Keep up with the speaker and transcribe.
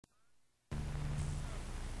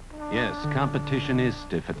Yes, competition is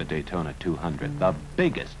stiff at the Daytona 200, the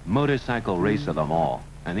biggest motorcycle race of them all.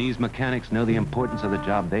 And these mechanics know the importance of the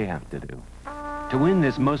job they have to do. To win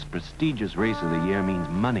this most prestigious race of the year means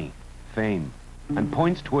money, fame, and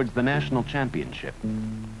points towards the national championship.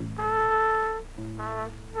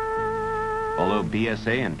 Although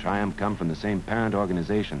BSA and Triumph come from the same parent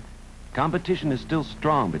organization, competition is still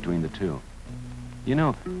strong between the two. You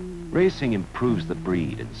know, racing improves the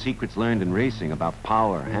breed, and secrets learned in racing about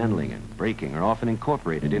power, handling, and braking are often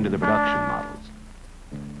incorporated into the production models.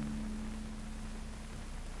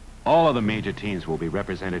 All of the major teams will be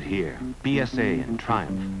represented here. BSA and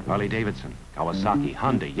Triumph, Harley-Davidson, Kawasaki,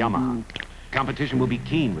 Honda, Yamaha. Competition will be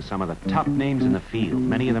keen with some of the top names in the field,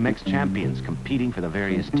 many of them ex-champions competing for the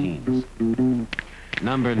various teams.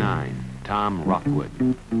 Number 9, Tom Rockwood.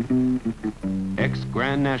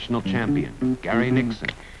 Ex-Grand National Champion, Gary Nixon,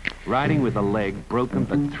 riding with a leg broken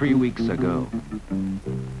but 3 weeks ago.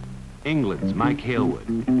 England's Mike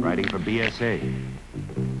Hailwood, riding for BSA.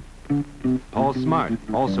 Paul Smart,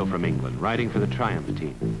 also from England, riding for the Triumph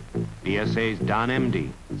team. BSA's Don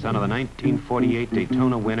Emdy, son of the 1948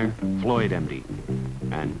 Daytona winner, Floyd Emdy.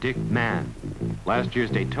 And Dick Mann, last year's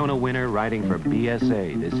Daytona winner, riding for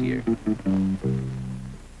BSA this year.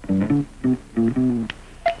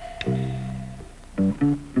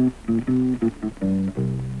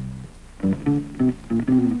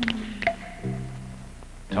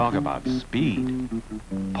 Talk about speed.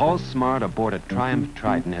 Paul Smart aboard a Triumph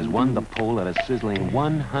Triton has won the pole at a sizzling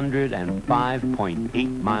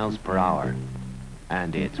 105.8 miles per hour.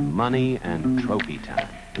 And it's money and trophy time.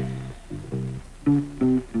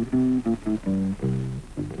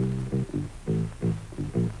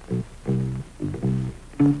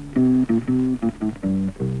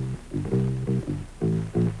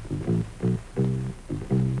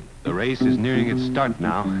 The race is nearing its start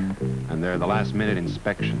now, and there are the last-minute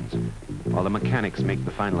inspections, while the mechanics make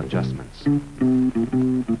the final adjustments. You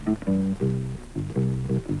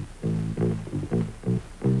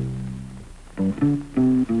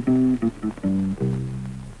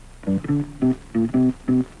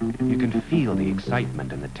can feel the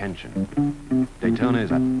excitement and the tension. Daytona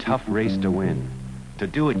is a tough race to win. To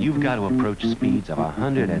do it, you've got to approach speeds of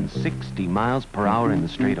 160 miles per hour in the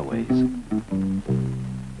straightaways.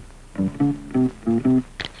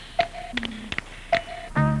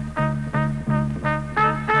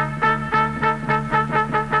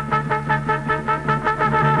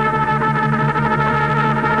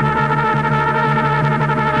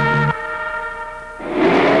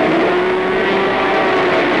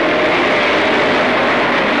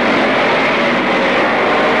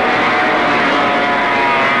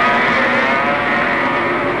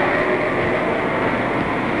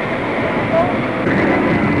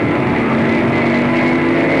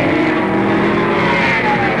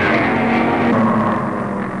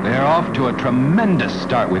 To a tremendous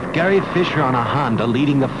start with Gary Fisher on a Honda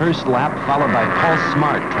leading the first lap, followed by Paul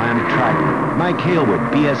Smart, Triumph Triton, Mike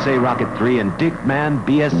Hailwood, BSA Rocket 3, and Dick Mann,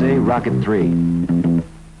 BSA Rocket 3.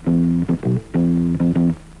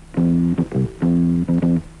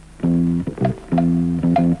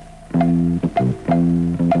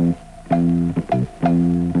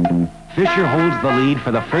 Fisher holds the lead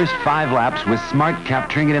for the first 5 laps, with Smart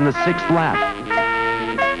capturing it in the 6th lap.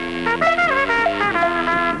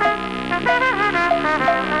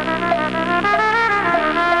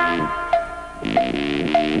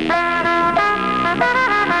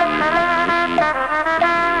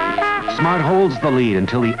 Smart holds the lead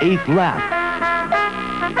until the 8th lap.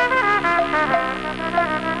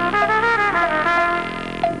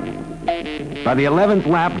 By the 11th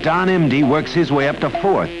lap, Don Emdy works his way up to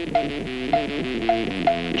 4th.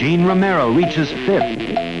 Gene Romero reaches 5th.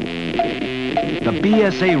 The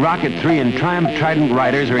BSA Rocket 3 and Triumph Trident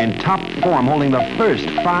riders are in top form, holding the first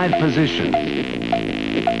 5 positions.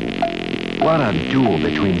 What a duel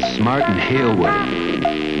between Smart and Hailwood.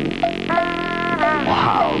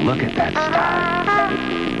 Wow, look at that style.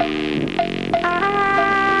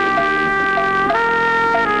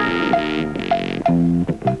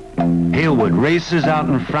 Hailwood races out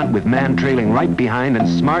in front with Mann trailing right behind and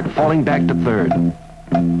Smart falling back to 3rd.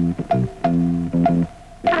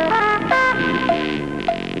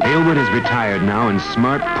 Hailwood is retired now and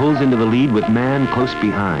Smart pulls into the lead with Mann close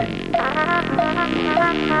behind.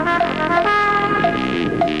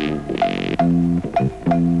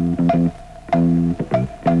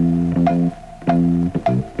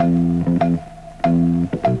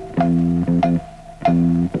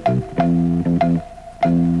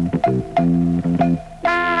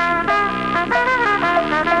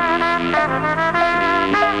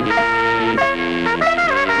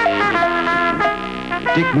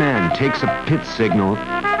 Dick Mann takes a pit signal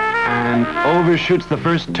and overshoots the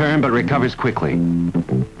first turn but recovers quickly.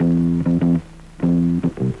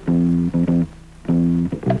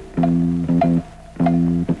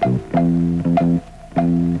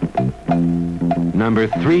 Number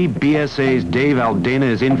 3 BSA's Dave Aldana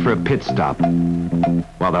is in for a pit stop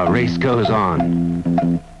while the race goes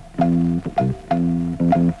on.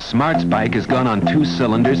 Smart's bike has gone on 2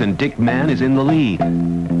 cylinders and Dick Mann is in the lead.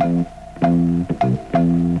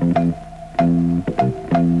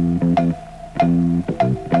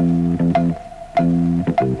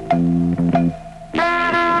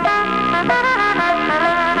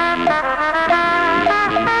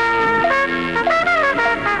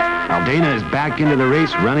 Aldana is back into the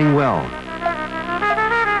race running well.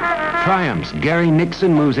 Triumph's Gary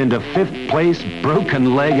Nixon moves into 5th place,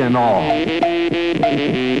 broken leg and all.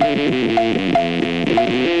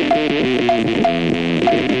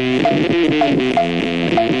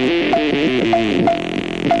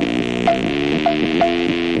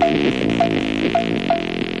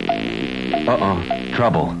 Uh-oh,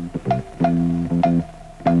 trouble.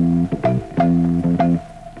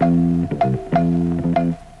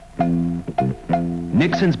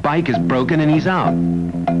 Nixon's bike is broken and he's out.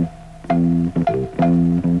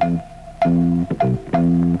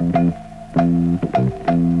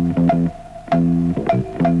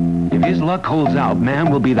 If his luck holds out, Mann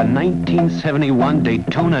will be the 1971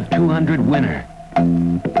 Daytona 200 winner.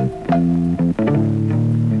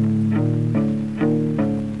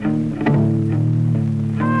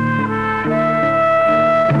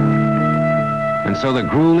 And so the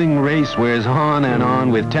grueling race wears on and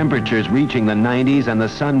on, with temperatures reaching the 90s and the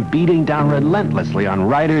sun beating down relentlessly on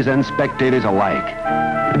riders and spectators alike.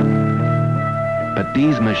 But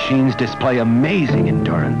these machines display amazing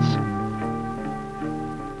endurance.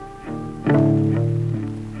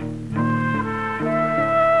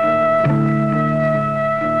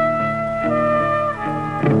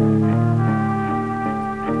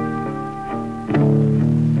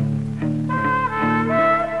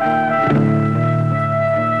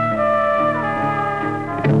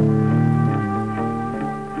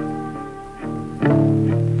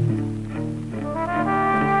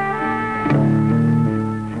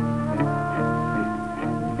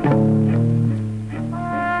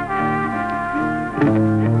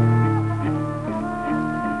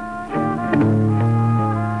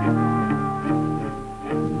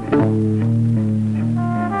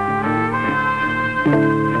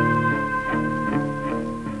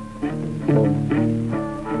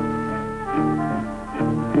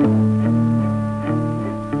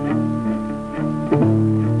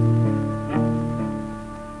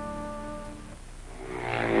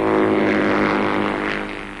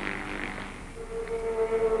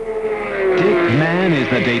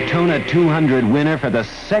 The Daytona 200 winner for the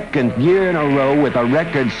 2nd year in a row with a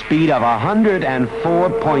record speed of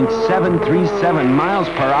 104.737 miles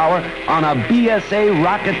per hour on a BSA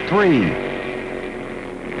Rocket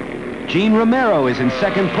 3. Gene Romero is in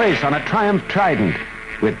 2nd place on a Triumph Trident,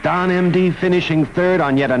 with Don M.D. finishing 3rd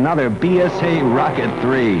on yet another BSA Rocket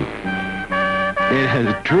 3. It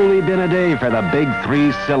has truly been a day for the big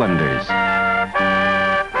 3 cylinders.